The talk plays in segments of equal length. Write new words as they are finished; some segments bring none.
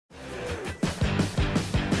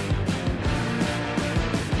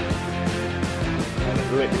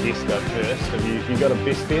let the guests go first. Have you got a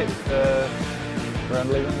best bet round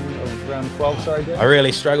 11 or round 12? Sorry, Dan? I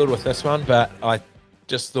really struggled with this one, but I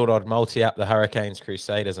just thought I'd multi up the Hurricanes,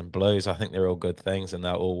 Crusaders, and Blues. I think they're all good things and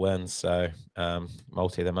they'll all win. So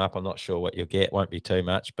multi them up. I'm not sure what you'll get. Won't be too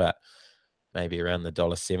much, but maybe around the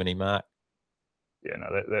 $1.70 mark. Yeah,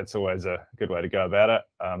 no, that's always a good way to go about it.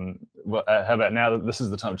 How about now that this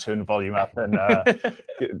is the time to turn the volume up and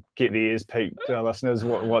get the ears peaked, listeners?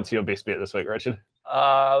 What's your best bet this week, Richard?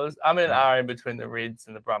 I'm in an in between the Reds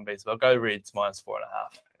and the Brumbies, but I'll go Reds -4.5.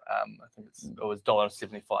 I think it was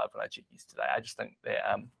 $1.75 when I checked yesterday. I just think that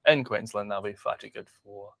in Queensland they'll be far too good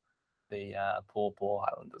for the poor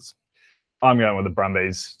Highlanders. I'm going with the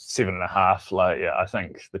Brumbies 7.5. I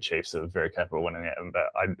think the Chiefs are very capable of winning that, but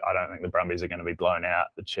I don't think the Brumbies are going to be blown out.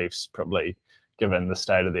 The Chiefs probably, given the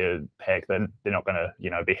state of their pack, they're not going to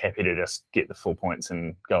be happy to just get the 4 points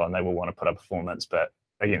and go on. They will want to put up a performance, but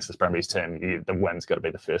against this Brumbies team, the win's got to be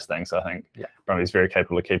the first thing. So I think Brumbies very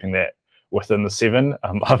capable of keeping that within the 7.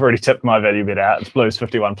 I've already tipped my value bet out. It's Blues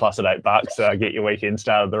 51 plus at $8. So get your weekend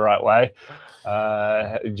started the right way.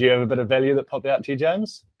 Do you have a bit of value that popped out to you,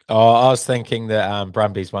 James? Oh, I was thinking that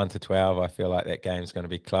Brumbies 1-12. I feel like that game's going to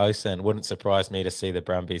be close, and wouldn't surprise me to see the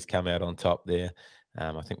Brumbies come out on top there.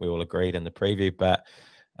 I think we all agreed in the preview, but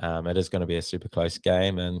it is going to be a super close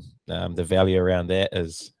game, and the value around that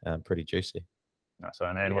is pretty juicy. Nice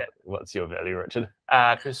one. And what's your value, Richard?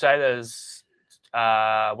 Crusaders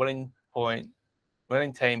winning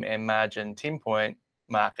team and margin 10-point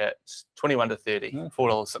markets 21-30,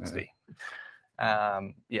 $4.60.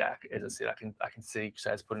 As I said, I can see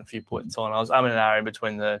Crusaders putting a few points on. I'm in an area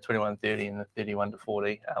between the 21-30 and the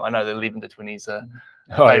 31-40. I know the 11-20 is a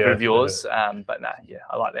favourite of yours, but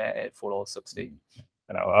I like that at $4.60.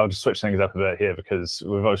 I'll just switch things up a bit here because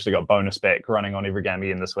we've obviously got bonus back running on every game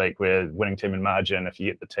again this week. We're winning team and margin. If you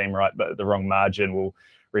get the team right, but the wrong margin, we'll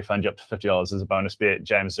refund you up to $50 as a bonus bet.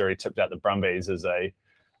 James already tipped out the Brumbies as a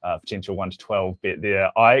potential 1-12 bet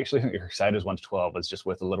there. I actually think the Crusaders 1-12 is just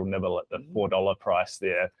worth a little nibble at the $4 price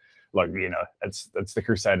there. It's the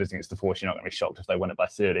Crusaders against the Force. You're not going to be shocked if they win it by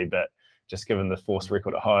 30, but just given the Force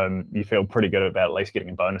record at home, you feel pretty good about at least getting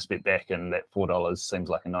a bonus bet back, and that $4 seems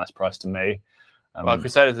like a nice price to me.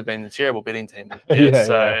 Crusaders have been a terrible betting team, I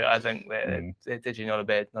think that's actually not a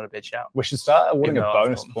bad shout. We should start awarding a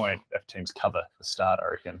bonus point if teams cover the start,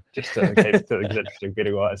 I reckon, just to keep things interesting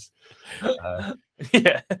betting wise.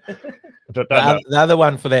 The other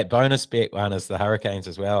one for that bonus bet one is the Hurricanes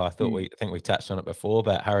as well. I think we touched on it before,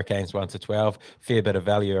 but Hurricanes 1-12, fair bit of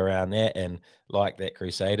value around that, and like that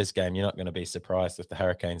Crusaders game, you're not going to be surprised if the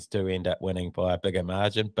Hurricanes do end up winning by a bigger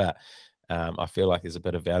margin, but I feel like there's a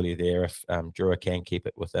bit of value there if Drua can keep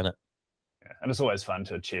it within it. Yeah, and it's always fun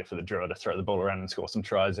to cheer for the Drua to throw the ball around and score some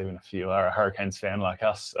tries, even if you are a Hurricanes fan like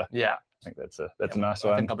us. So I think that's a nice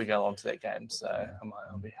one. I think I'll be going on to that game, so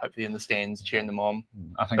I'll be hopefully in the stands cheering them on,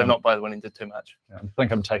 but not by winning too much. I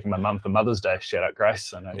think I'm taking my mum for Mother's Day. Shout out,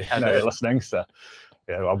 Grace. I know you're listening, so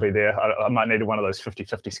I'll be there. I might need one of those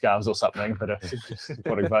 50-50 scarves or something, but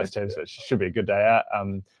supporting both teams, so it should be a good day out.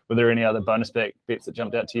 Were there any other bonus bets that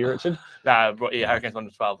jumped out to you, Richard? Hurricanes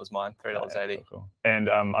 1-12 was mine, $3.80. Cool. And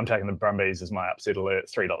I'm taking the Brumbies as my upset alert.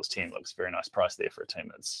 $3.10 looks a very nice price there for a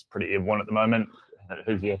team that's pretty everyone at the moment.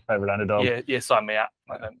 Who's your favourite underdog? Yeah, sign me up.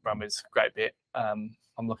 I think Brumbies, great bet. I'm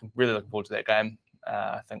really looking forward to that game.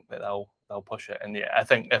 I think that they'll push it, and I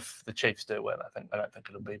think if the Chiefs do win, I don't think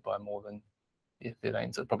it'll be by more than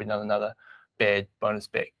 13. So probably not another bad bonus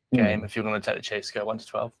bet game if you're going to take the Chiefs, go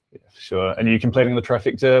 1-12. Yeah, for sure. And are you completing the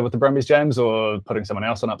trifecta with the Brumbies, James, or putting someone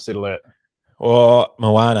else on upset alert? Or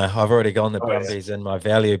Moana. I've already gone the Brumbies in my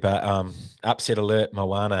value, but upset alert,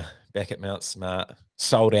 Moana back at Mount Smart.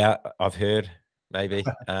 Sold out, I've heard, maybe.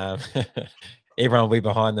 Everyone will be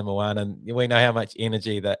behind the Moana. And we know how much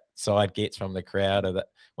energy that side gets from the crowd, or that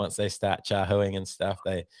once they start chahooing and stuff,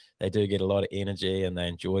 they do get a lot of energy and they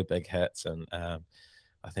enjoy big hits. And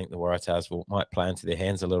I think the Waratahs might play into their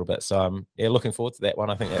hands a little bit. So I'm looking forward to that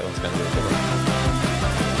one. I think that one's going to be a good one.